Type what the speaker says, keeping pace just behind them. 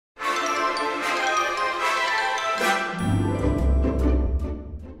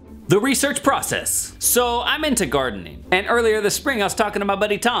The research process. So I'm into gardening, and earlier this spring I was talking to my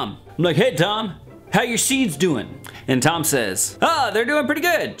buddy Tom. I'm like, hey Tom, how your seeds doing? And Tom says, they're doing pretty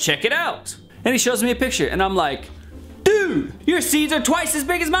good, check it out. And he shows me a picture, and I'm like, dude, your seeds are twice as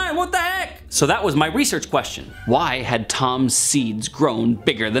big as mine, what the heck? So that was my research question. Why had Tom's seeds grown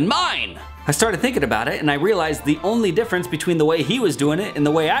bigger than mine? I started thinking about it, and I realized the only difference between the way he was doing it and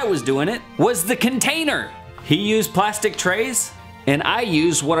the way I was doing it was the container. He used plastic trays, and I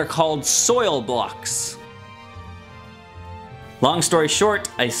use what are called soil blocks. Long story short,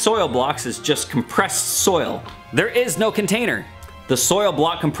 a soil block is just compressed soil. There is no container. The soil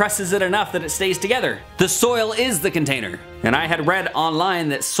block compresses it enough that it stays together. The soil is the container. And I had read online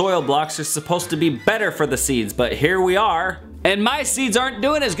that soil blocks are supposed to be better for the seeds, but here we are, and my seeds aren't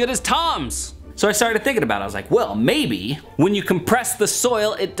doing as good as Tom's. So I started thinking about it. I was like, well, maybe when you compress the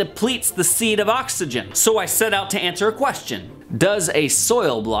soil, it depletes the seed of oxygen. So I set out to answer a question. Does a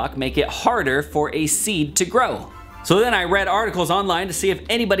soil block make it harder for a seed to grow? So then I read articles online to see if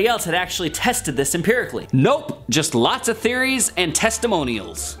anybody else had actually tested this empirically. Nope, just lots of theories and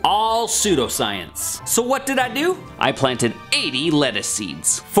testimonials. All pseudoscience. So what did I do? I planted 80 lettuce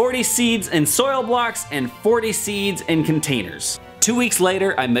seeds. 40 seeds in soil blocks and 40 seeds in containers. 2 weeks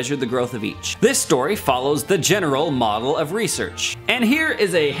later, I measured the growth of each. This story follows the general model of research. And here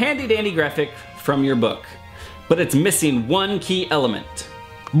is a handy dandy graphic from your book. But it's missing one key element.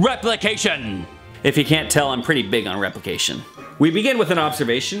 Replication! If you can't tell, I'm pretty big on replication. We begin with an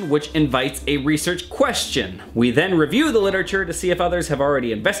observation which invites a research question. We then review the literature to see if others have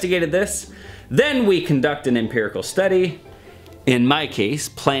already investigated this. Then we conduct an empirical study. In my case,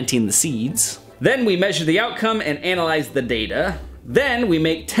 planting the seeds. Then we measure the outcome and analyze the data. Then we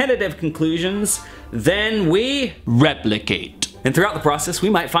make tentative conclusions. Then we replicate. And throughout the process, we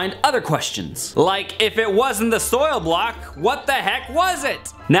might find other questions. Like, if it wasn't the soil block, what the heck was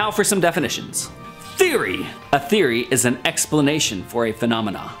it? Now for some definitions. Theory. A theory is an explanation for a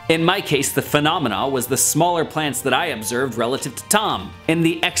phenomena. In my case, the phenomena was the smaller plants that I observed relative to Tom. And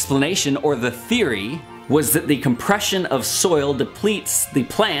the explanation, or the theory, was that the compression of soil depletes the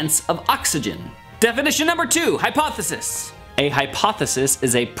plants of oxygen. Definition number 2, hypothesis. A hypothesis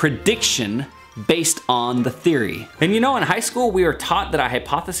is a prediction based on the theory. And you know, in high school we were taught that a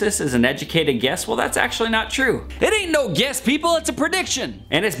hypothesis is an educated guess. Well, that's actually not true. It ain't no guess, people, it's a prediction.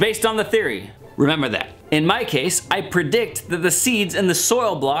 And it's based on the theory. Remember that. In my case, I predict that the seeds in the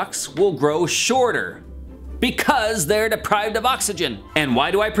soil blocks will grow shorter because they're deprived of oxygen. And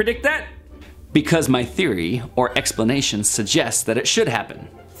why do I predict that? Because my theory or explanation suggests that it should happen.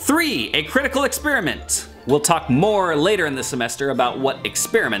 3, a critical experiment. We'll talk more later in the semester about what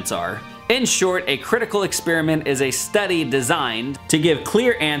experiments are. In short, a critical experiment is a study designed to give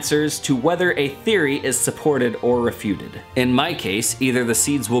clear answers to whether a theory is supported or refuted. In my case, either the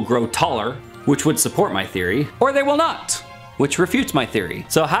seeds will grow taller, which would support my theory, or they will not, which refutes my theory.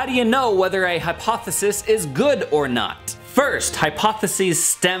 So how do you know whether a hypothesis is good or not? First, hypotheses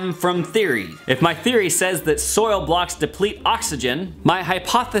stem from theory. If my theory says that soil blocks deplete oxygen, my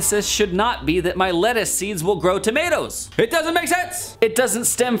hypothesis should not be that my lettuce seeds will grow tomatoes. It doesn't make sense. It doesn't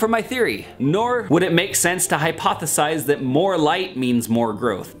stem from my theory, nor would it make sense to hypothesize that more light means more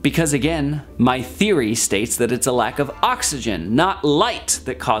growth. Because again, my theory states that it's a lack of oxygen, not light,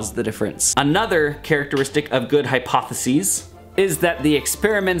 that caused the difference. Another characteristic of good hypotheses is that the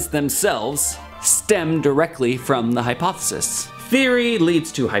experiments themselves stem directly from the hypothesis. Theory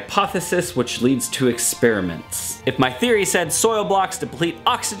leads to hypothesis, which leads to experiments. If my theory said soil blocks deplete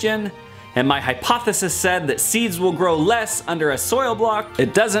oxygen, and my hypothesis said that seeds will grow less under a soil block,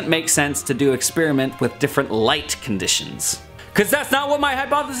 it doesn't make sense to do experiment with different light conditions. Because that's not what my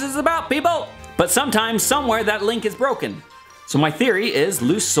hypothesis is about, people! But sometimes, somewhere, that link is broken. So my theory is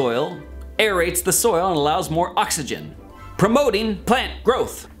loose soil aerates the soil and allows more oxygen, promoting plant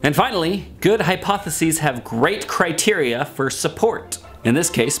growth. And finally, good hypotheses have great criteria for support. In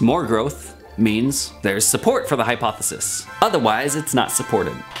this case, more growth means there's support for the hypothesis. Otherwise, it's not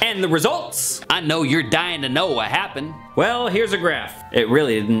supported. And the results? I know you're dying to know what happened. Well, here's a graph. It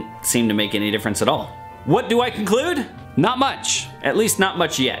really didn't seem to make any difference at all. What do I conclude? Not much. At least not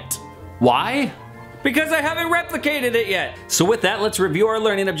much yet. Why? Because I haven't replicated it yet. So with that, let's review our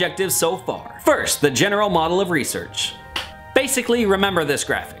learning objectives so far. First, the general model of research. Basically, remember this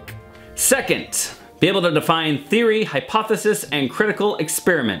graphic. Second, be able to define theory, hypothesis, and critical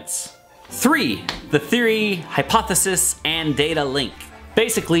experiments. 3, the theory, hypothesis, and data link.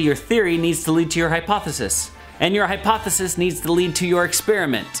 Basically, your theory needs to lead to your hypothesis, and your hypothesis needs to lead to your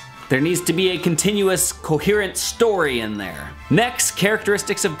experiment. There needs to be a continuous, coherent story in there. Next,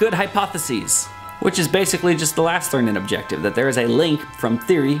 characteristics of good hypotheses. which is basically just the last learning objective, that there is a link from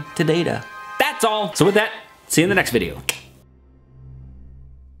theory to data. That's all. So with that, see you in the next video.